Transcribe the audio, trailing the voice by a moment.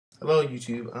Hello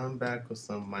YouTube, I'm back with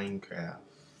some Minecraft.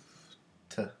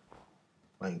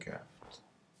 Minecraft.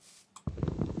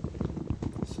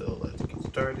 So let's get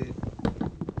started.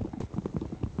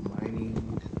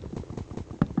 Mining.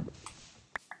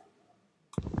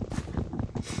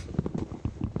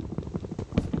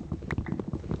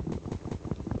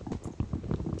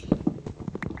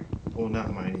 Well,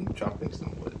 not mining, dropping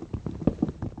some wood.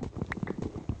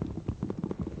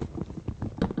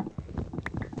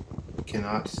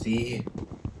 Cannot see.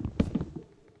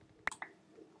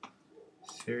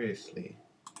 Seriously.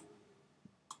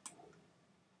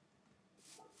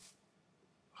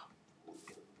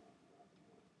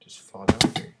 Just fall down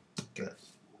here,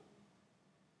 guess.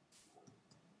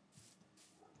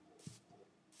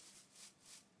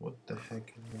 What the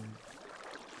heck is that?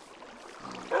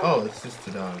 Oh, it's just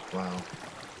a dog, wow.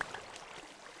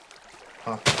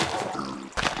 Poppy.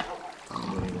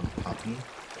 Really want Poppy.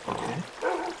 Okay.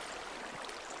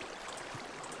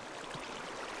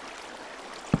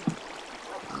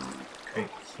 Great,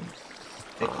 some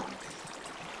sticks.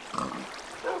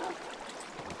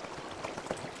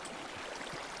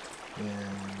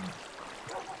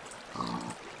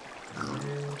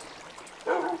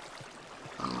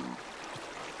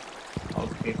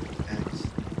 Okay, thanks.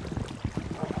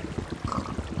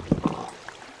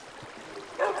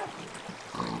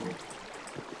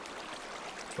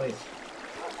 Place.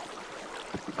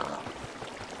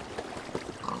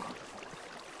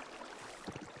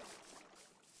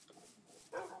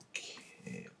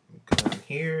 Okay, go down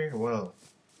here. Whoa.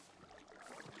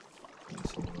 Need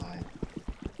some light.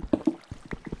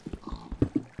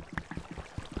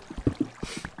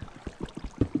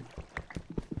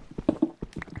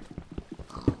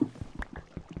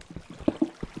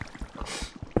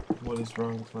 What is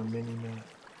wrong with my mini map?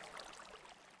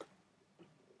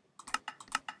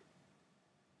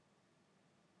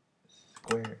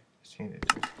 Square. Let's change it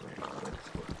to a square.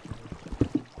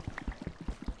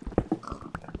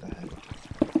 What the heck?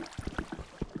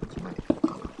 What's my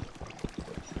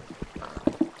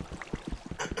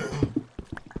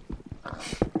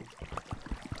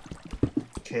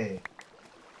okay.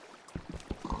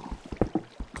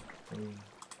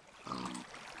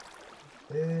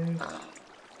 This.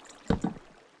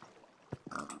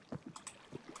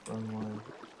 Wrong one.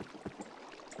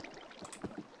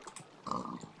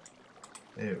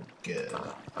 There we go.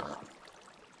 Now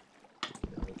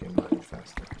we can mine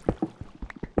faster.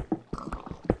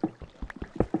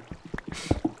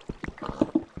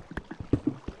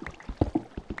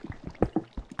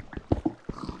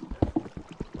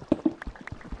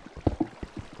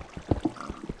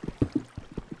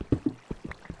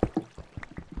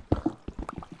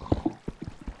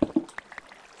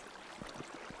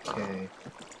 Okay.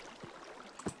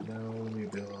 Now let me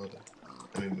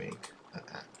make an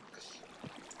axe.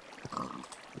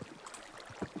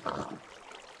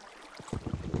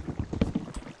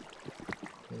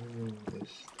 Let me move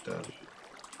this stuff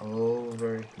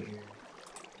over here.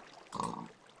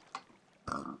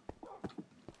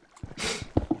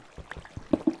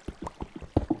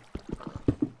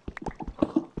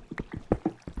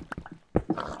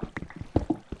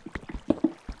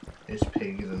 This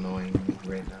pig is annoying me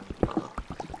right now.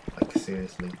 Like,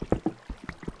 seriously.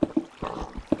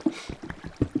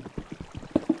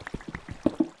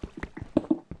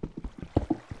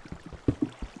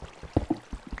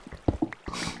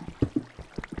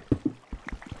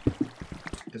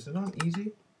 Is it on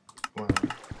easy? Wow.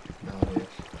 No, it is.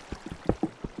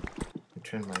 I'm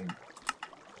trying my...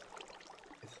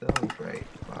 It's still on bright.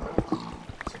 Wow.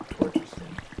 It's like torture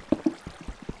thing.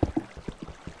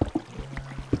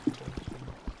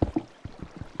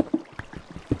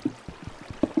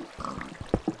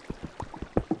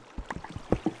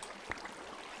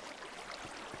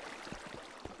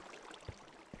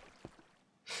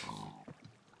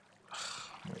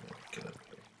 Get up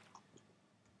here.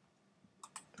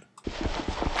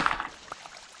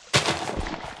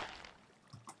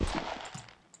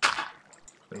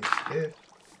 Place it.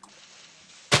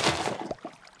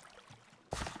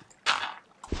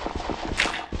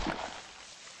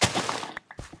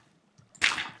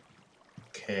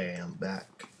 Okay, I'm back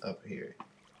up here.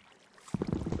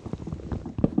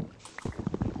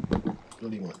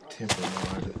 Really want temper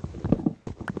mod.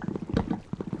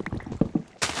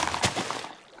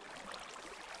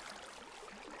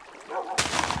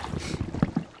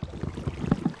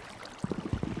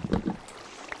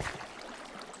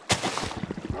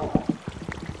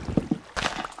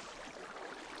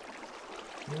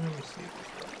 Let me see this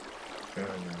one.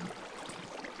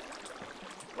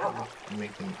 I'm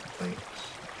making planks.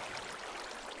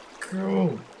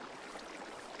 Girl!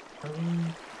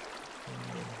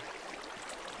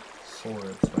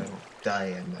 sword so I don't die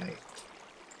at night.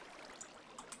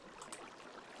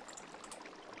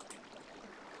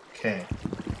 Okay.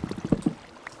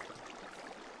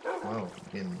 Wow,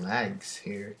 I'm getting lags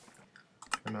here.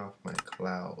 Turn off my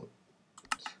clouds.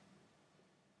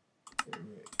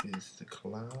 Where is the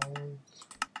clouds?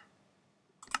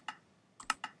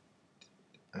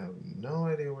 I have no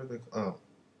idea where the... Oh.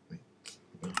 Wait.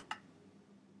 No.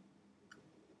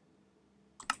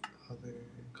 Other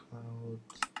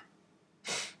clouds.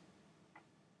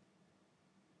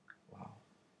 Wow.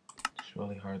 It's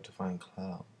really hard to find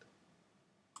cloud.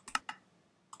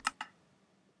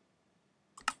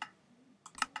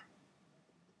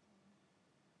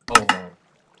 Oh well.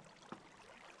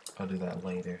 I'll do that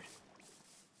later.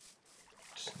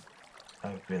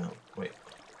 I've been... Wait.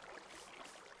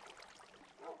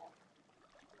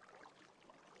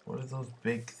 What are those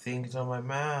big things on my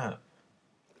map?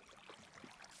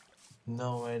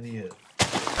 No idea.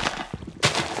 It's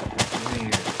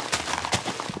weird.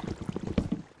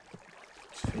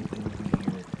 It's freaking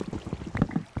weird.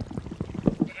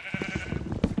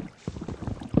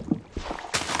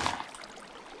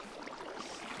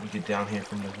 We get down here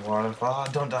from this waterfall.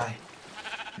 Oh, don't die.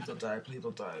 Please don't die. Please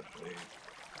don't die. Please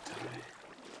die.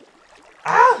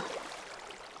 Ah!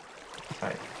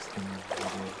 Sorry.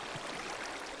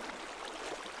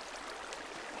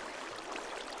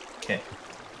 Okay.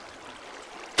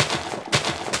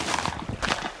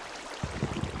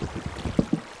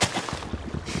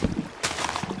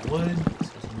 Wood.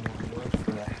 Some more wood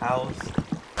for the house.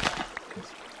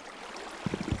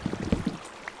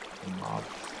 The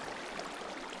mobs.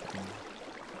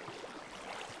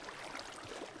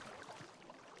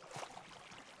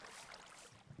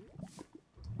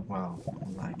 Wow,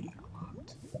 I'm lagging a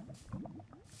lot.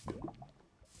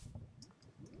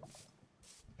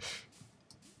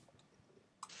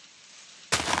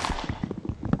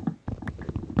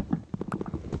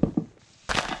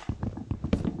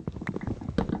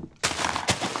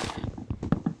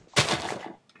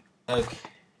 Okay.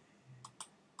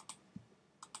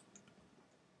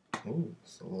 Ooh,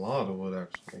 it's a lot of wood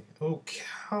actually. Oh,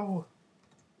 cow!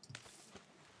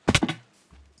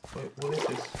 Wait, what is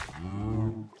this?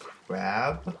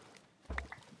 Crab?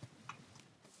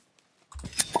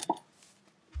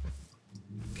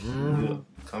 Ew.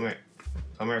 Come here.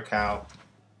 Come here, cow.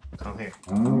 Come here.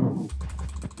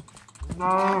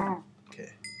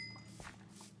 Okay.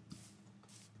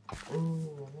 Ooh,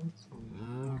 I want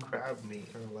some crab meat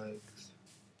or legs.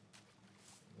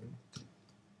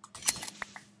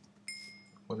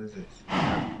 What is this?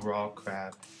 Raw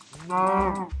crab.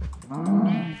 Not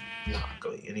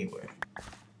going anywhere.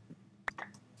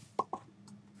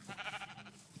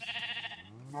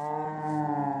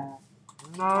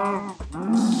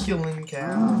 Killing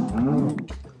cow.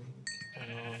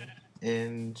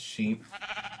 And sheep.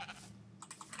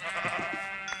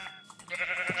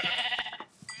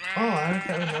 Oh, I don't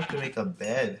have enough to make a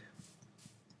bed.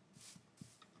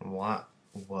 What?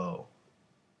 Whoa.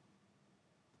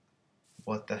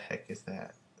 What the heck is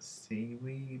that?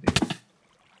 Seaweed? Look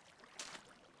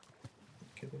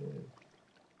at it.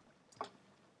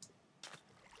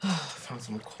 Found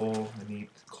some coal. I need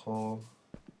coal.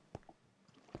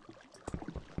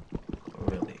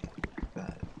 Really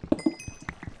bad.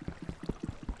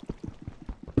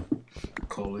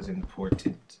 Coal is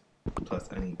important. Plus,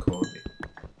 I need coal to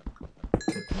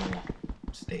cook my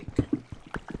steak.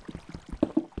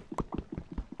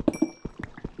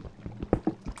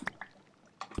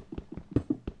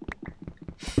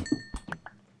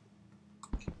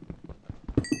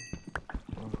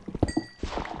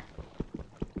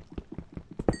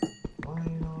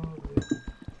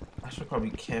 I should probably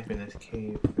camp in this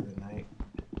cave for the night.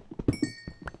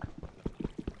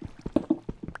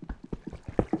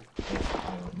 If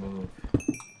I don't move,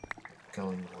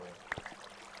 going nowhere.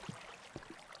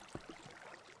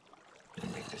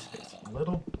 Make this space a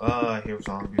little. I hear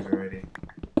zombies already.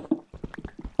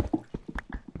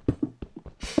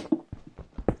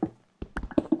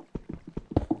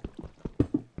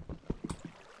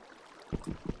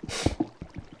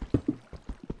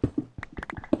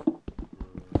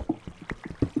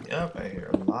 Yep, I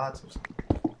hear lots of zombies.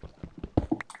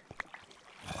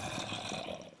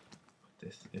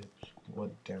 This is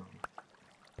what down.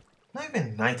 Not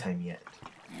even nighttime yet.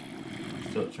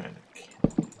 Still trying to kill.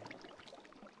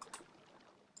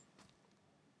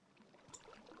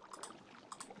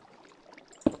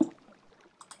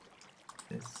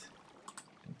 This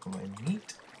for my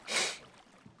meat.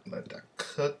 Let that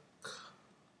cook.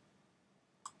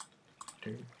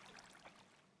 Dirt.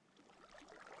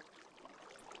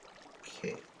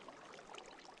 Okay.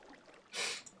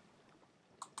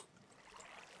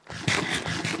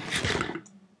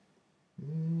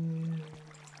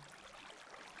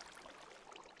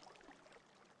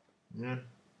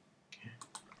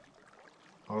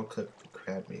 cook the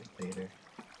crab meat later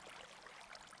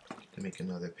to make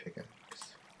another pickaxe.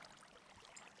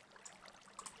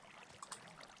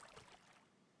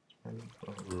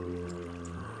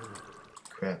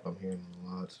 Crap, I'm hearing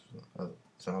lots of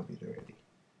zombies already.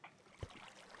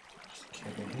 Just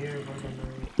camping here by the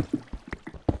night.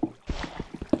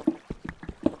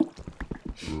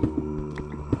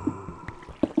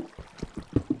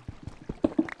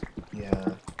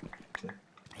 Yeah, to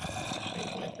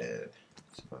make my bed.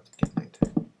 It's about to get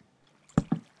nighttime.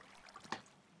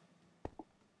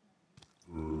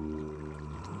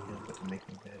 Yeah, about to make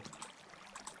my bed.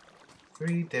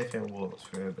 3 different wolves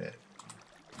for a bed.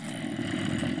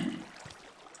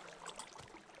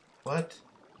 What?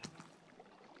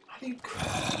 How do you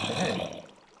craft a bed?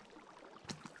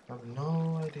 I have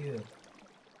no idea.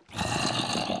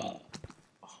 Oh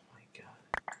my god.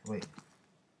 Wait.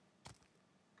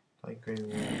 Light gray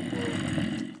wool.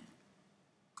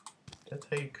 That's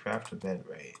how you craft a bed,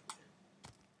 right?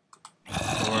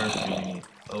 Or do we need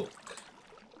oak?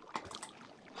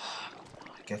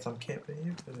 I guess I'm camping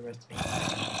here for the rest of the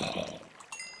night.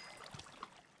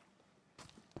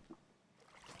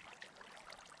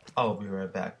 I'll be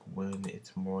right back when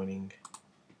it's morning.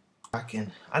 Back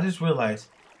in. I just realized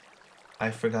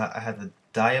I forgot I had the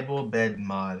dyeable bed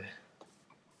mod.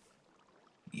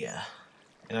 Yeah.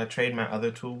 And I traded my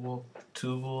other tool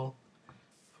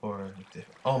for a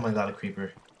different. Oh my god, a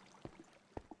creeper.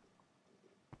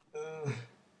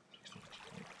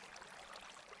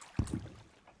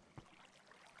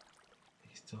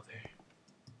 He's still there.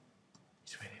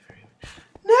 He's waiting for you.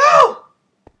 No!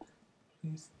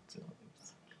 Please don't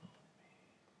explode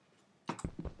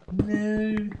me.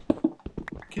 No!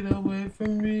 Get away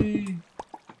from me!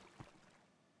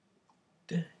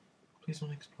 Please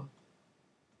don't explode.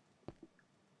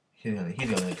 He's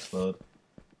gonna explode.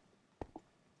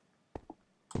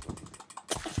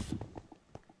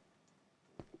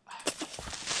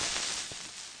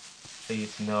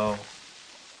 Please, no.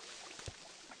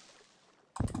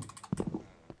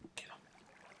 Get him!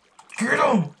 Get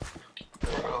him!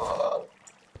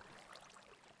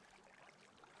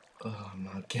 Oh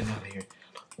my, get out of here.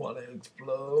 Wanna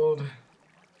explode?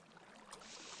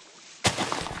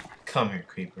 Come here,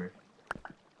 creeper.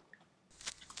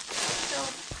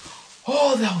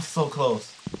 Oh, that was so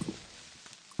close.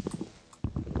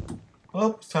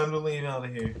 Oh, it's time to leave out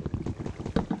of here.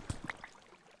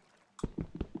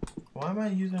 Why am I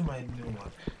using my new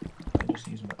one? I just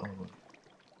use my old one.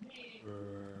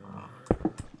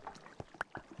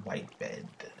 White bed.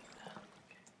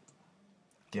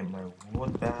 Get my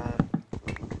wood back.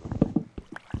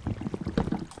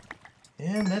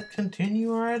 And let's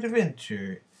continue our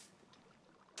adventure.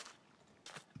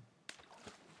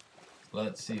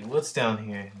 Let's see, what's down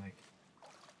here? Like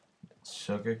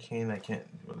sugar cane? I can't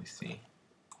really see.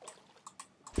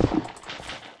 I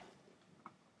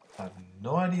have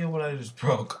no idea what I just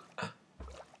broke.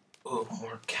 Oh,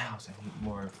 more cows. I need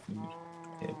more food.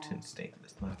 I have 10 steak.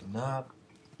 That's not enough.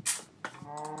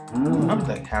 Probably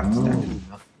like half a stack is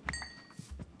enough.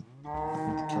 I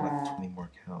need to kill like 20 more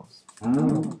cows.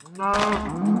 I'm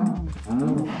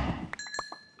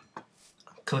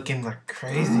clicking like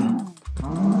crazy.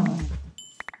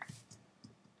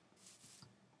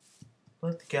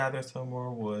 Let's gather some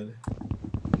more wood.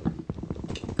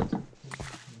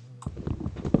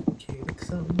 Getting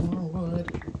some more wood.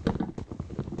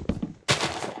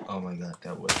 Oh my god,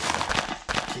 that wood.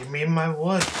 Give me my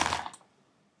wood.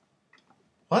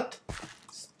 What?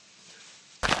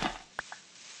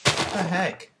 What the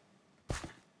heck?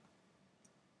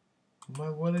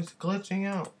 My wood is glitching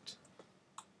out.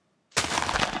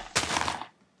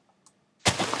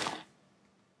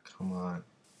 Come on.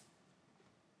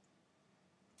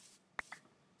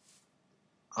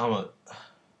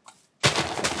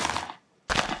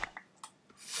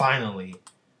 Finally. I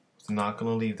was not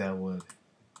gonna leave that wood.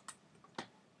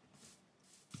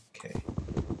 Okay.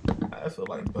 I feel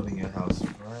like building a house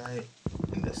right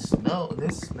in the snow.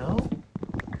 This snow?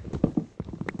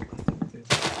 I think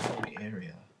there's a snowy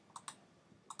area.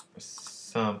 Or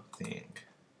something.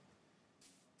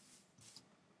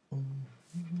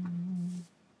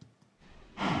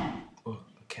 Oh,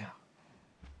 a cow.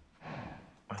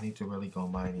 I need to really go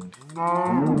mining. I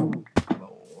don't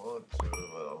want to.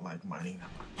 I don't like mining that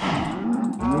much.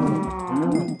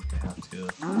 I have to.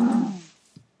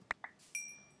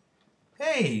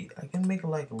 Hey, I can make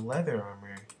like leather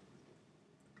armor.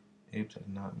 Oops, I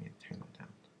did not mean to turn that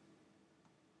down.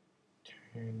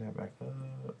 Turn that back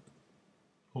up.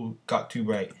 Oh, got too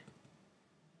bright.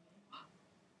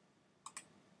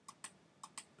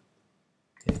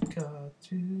 It got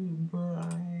too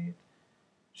bright.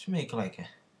 Should make like a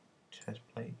chest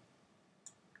plate.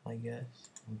 I guess.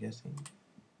 I'm guessing.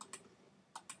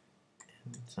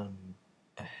 And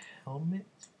a helmet.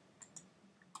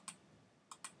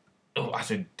 Oh, I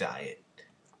should dye it.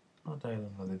 I'll dye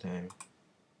it another time.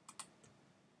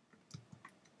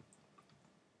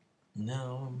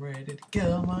 Now I'm ready to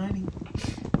go mining.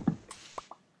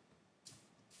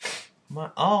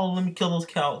 Oh, let me kill those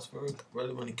cows first. I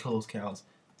really want to kill those cows.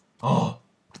 Oh!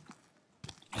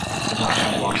 I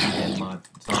can walk in my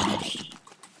zombies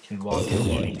can walk in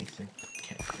or anything.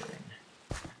 Can't burn.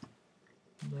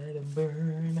 Let them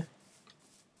burn.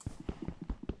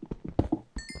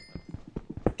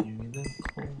 Give me the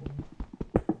coal.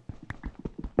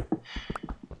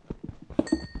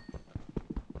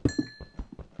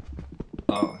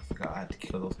 Oh, I forgot I had to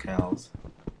kill those cows.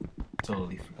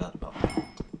 Totally forgot about that.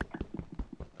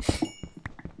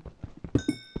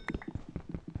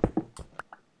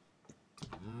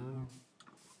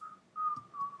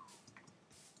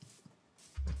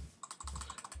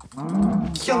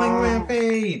 Killing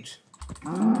rampage!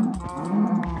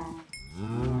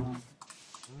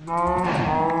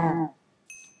 Why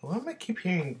am I keep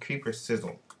hearing creepers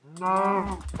sizzle?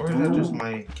 Or is that just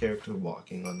my character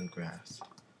walking on the grass?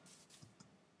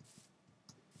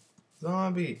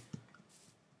 Zombie!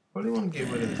 What do you want to get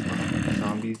rid of this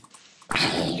zombies?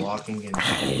 Walking in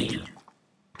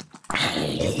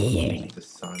the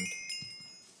sun.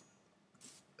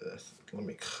 Let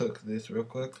me cook this real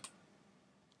quick.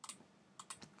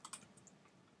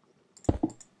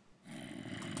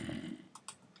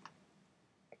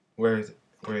 Where is it?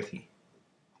 Where is he?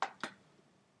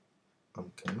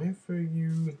 I'm coming for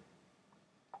you.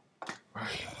 Where are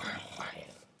you?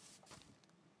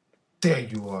 There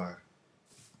you are.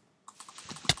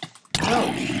 No!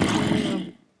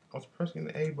 I was pressing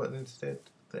the A button instead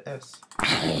of the S.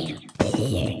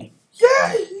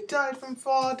 Yeah! He died from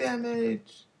fall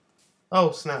damage!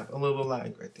 Oh, snap. A little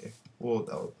lag right there. Well,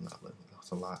 that was not little. That was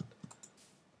a lot.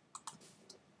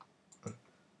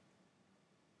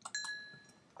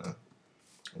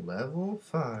 Level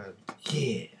 5.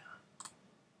 Yeah!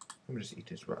 Let me just eat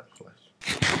this rotten flesh.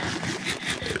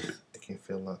 I can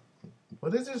fill up.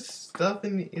 What is this stuff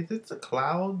in the... Is it the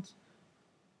clouds?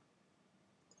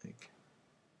 Like...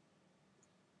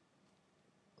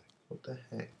 What the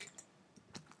heck?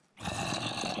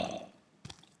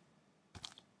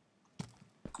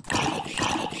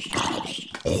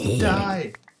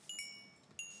 Die!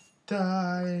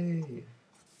 Die!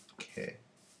 Okay.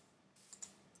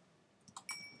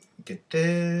 Get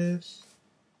this.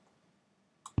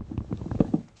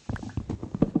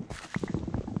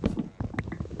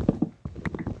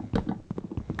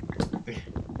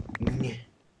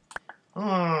 Oh,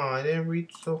 I didn't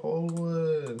reach the whole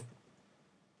wood.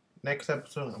 Next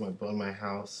episode, I'm gonna build my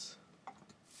house.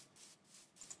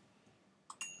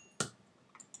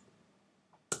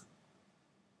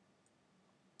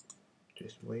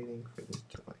 Just waiting for this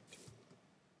to like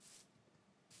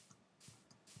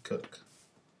cook.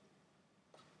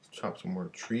 Chop some more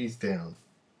trees down.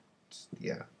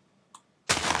 Yeah.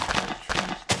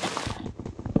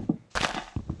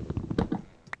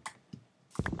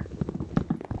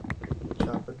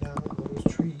 Chopping down those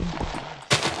trees.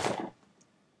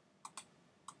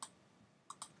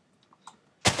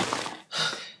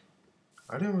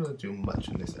 I didn't really do much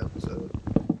in this episode.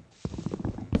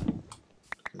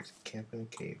 Just camping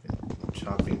and caving,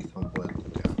 chopping some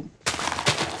wood down,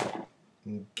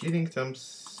 and getting some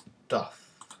stuff.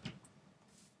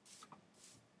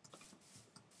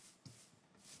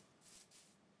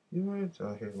 You want to?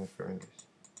 Oh, here's my furnace.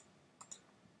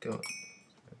 Go.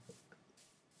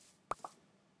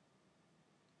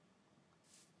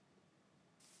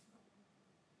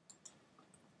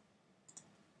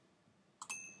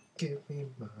 Give me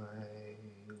my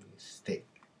steak.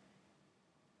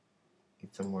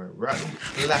 Eat some more rotten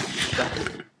flesh.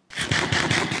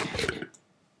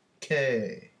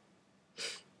 Okay.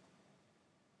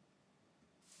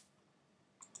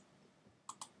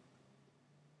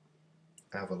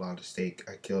 I have a lot of steak.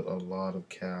 I killed a lot of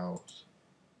cows.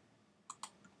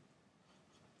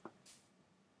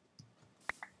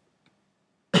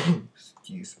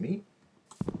 Excuse me.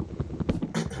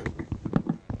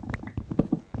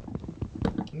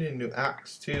 I need a new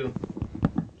axe too.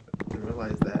 I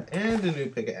realized that. And a new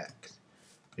pickaxe.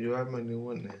 Do I have my new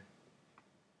one there?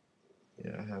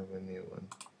 Yeah, I have a new one.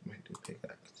 My new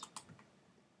pickaxe.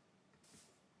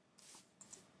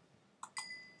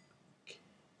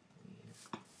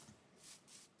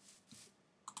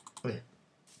 Why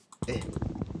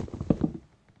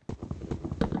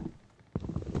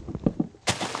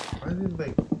is it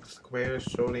like squares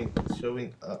showing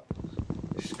up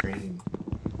the screen?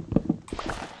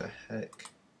 What the heck?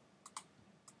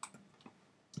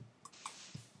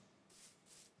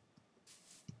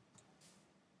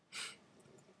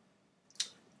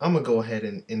 I'm gonna go ahead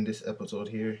and end this episode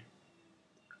here.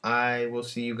 I will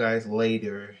see you guys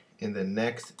later in the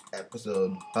next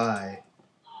episode. Bye.